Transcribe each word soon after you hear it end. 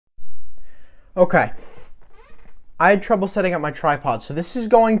Okay. I had trouble setting up my tripod, so this is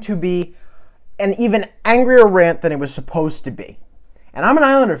going to be an even angrier rant than it was supposed to be. And I'm an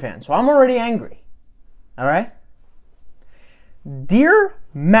Islander fan, so I'm already angry. Alright? Dear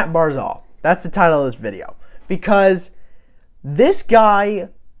Mat Barzal, that's the title of this video. Because this guy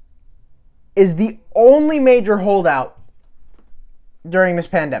is the only major holdout during this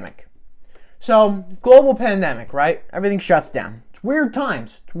pandemic. So, global pandemic, right? Everything shuts down. It's weird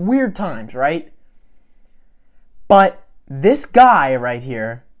times. It's weird times, right? But this guy right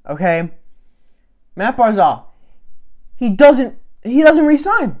here, okay, Mat Barzal, he doesn't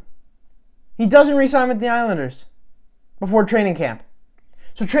resign. He doesn't resign with the Islanders before training camp.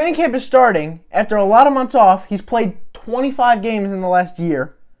 So training camp is starting after a lot of months off. He's played 25 games in the last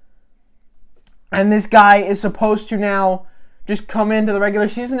year. And this guy is supposed to now just come into the regular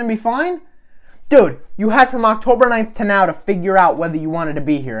season and be fine? Dude, you had from October 9th to now to figure out whether you wanted to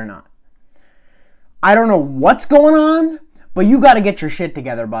be here or not. I don't know what's going on, but you got to get your shit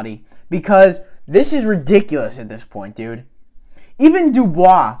together, buddy. Because this is ridiculous at this point, dude. Even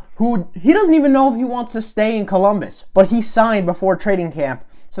Dubois, who he doesn't even know if he wants to stay in Columbus, but he signed before training camp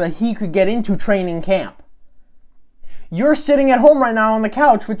so that he could get into training camp. You're sitting at home right now on the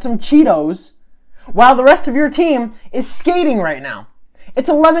couch with some Cheetos while the rest of your team is skating right now. It's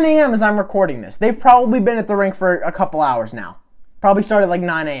 11 a.m. as I'm recording this. They've probably been at the rink for a couple hours now. Probably started like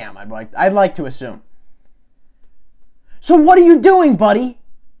 9 a.m. I'd like to assume. So what are you doing, buddy?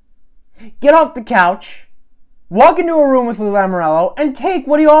 Get off the couch, walk into a room with Lou Lamoriello, and take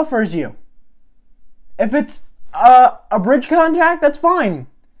what he offers you. If it's a bridge contract, that's fine.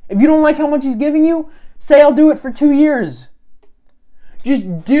 If you don't like how much he's giving you, say I'll do it for 2 years.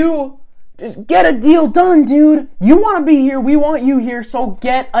 Just get a deal done, dude. You want to be here, we want you here, so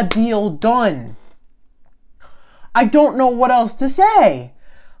get a deal done. I don't know what else to say.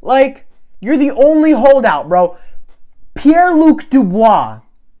 Like, you're the only holdout, bro. Pierre-Luc Dubois,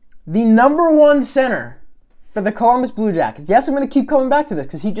 the #1 center for the Columbus Blue Jackets. Yes, I'm going to keep coming back to this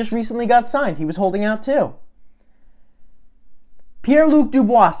because he just recently got signed. He was holding out too. Pierre-Luc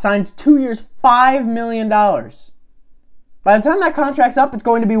Dubois signs 2 years, $5 million. By the time that contract's up, it's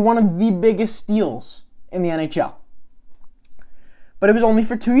going to be one of the biggest steals in the NHL. But it was only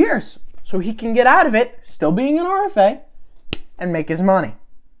for 2 years, so he can get out of it, still being an RFA, and make his money.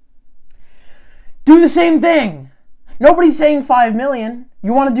 Do the same thing. Nobody's saying $5 million.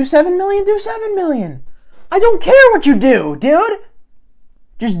 You want to do $7 million? Do $7 million. I don't care what you do, dude.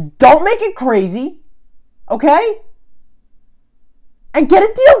 Just don't make it crazy, okay? And get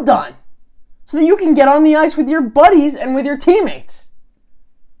a deal done so that you can get on the ice with your buddies and with your teammates.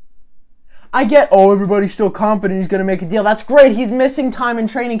 I get, oh, everybody's still confident he's going to make a deal. That's great. He's missing time in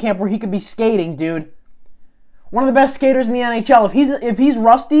training camp where he could be skating, dude. One of the best skaters in the NHL. If he's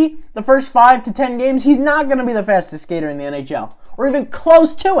rusty the first 5 to 10 games, he's not going to be the fastest skater in the NHL. Or even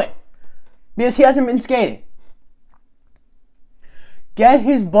close to it. Because he hasn't been skating. Get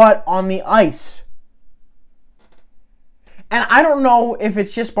his butt on the ice. And I don't know if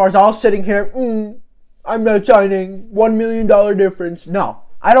it's just Barzal sitting here, I'm not signing, $1 million difference. No,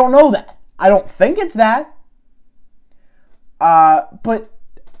 I don't know that. I don't think it's that. But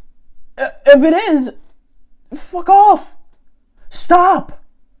if it is, fuck off. Stop.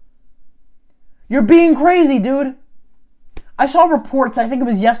 You're being crazy, dude. I saw reports, I think it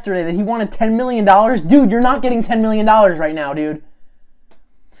was yesterday, that he wanted $10 million. Dude, you're not getting $10 million right now, dude.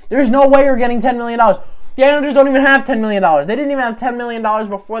 There's no way you're getting $10 million. The Islanders don't even have $10 million. They didn't even have $10 million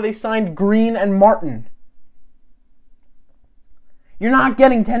before they signed Green and Martin. You're not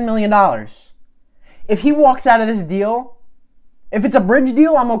getting $10 million. If he walks out of this deal, if it's a bridge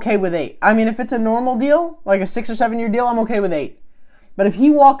deal, I'm okay with 8. I mean, if it's a normal deal, like a 6 or 7 year deal, I'm okay with 8. But if he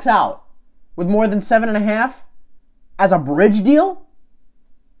walks out with more than 7.5 as a bridge deal,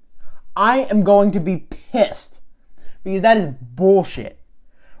 I am going to be pissed because that is bullshit.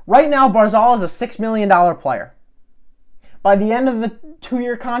 Right now, Barzal is a $6 million player. By the end of the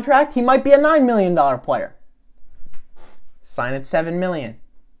 2-year contract, he might be a $9 million player. Sign at $7 million.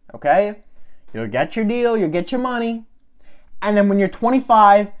 Okay? You'll get your deal, you'll get your money. And then when you're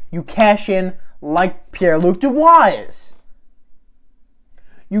 25, you cash in like Pierre-Luc Dubois is.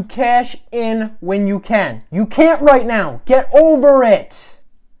 You cash in when you can. You can't right now. Get over it.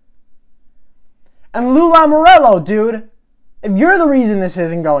 And Lou Lamoriello, dude, if you're the reason this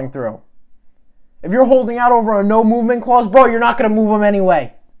isn't going through, if you're holding out over a no movement clause, bro, you're not going to move him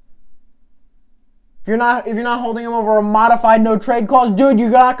anyway. If you're not holding him over a modified no trade clause, dude,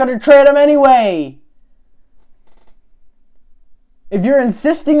 you're not going to trade him anyway. If you're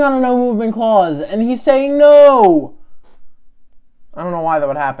insisting on a no movement clause and he's saying no, I don't know why that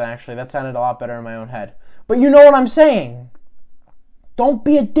would happen, actually. That sounded a lot better in my own head. But you know what I'm saying. Don't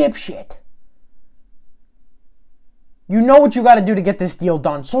be a dipshit. You know what you got to do to get this deal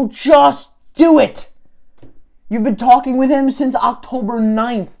done, so just do it. You've been talking with him since October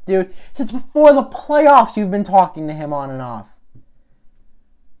 9th, dude. Since before the playoffs, you've been talking to him on and off.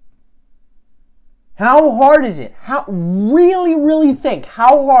 How hard is it? Really think,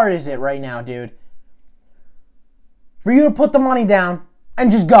 how hard is it right now, dude? For you to put the money down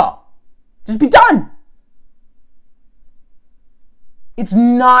and just go. Just be done. It's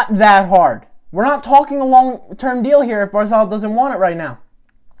not that hard. We're not talking a long-term deal here if Barzal doesn't want it right now.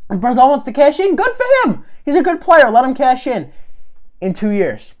 If Barzal wants to cash in, good for him. He's a good player. Let him cash in 2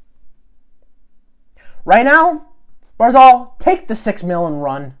 years. Right now, Barzal, take the $6 million and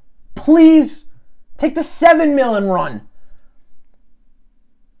run. Please, take the $7 million and run.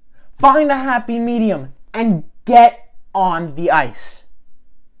 Find a happy medium and get on the ice.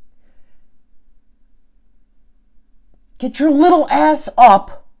 Get your little ass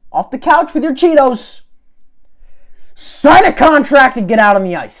up off the couch with your Cheetos. Sign a contract and get out on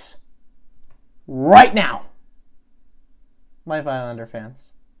the ice. Right now. Life Islander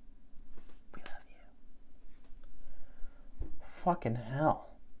fans. We love you. Fucking hell.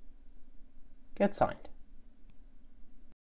 Get signed.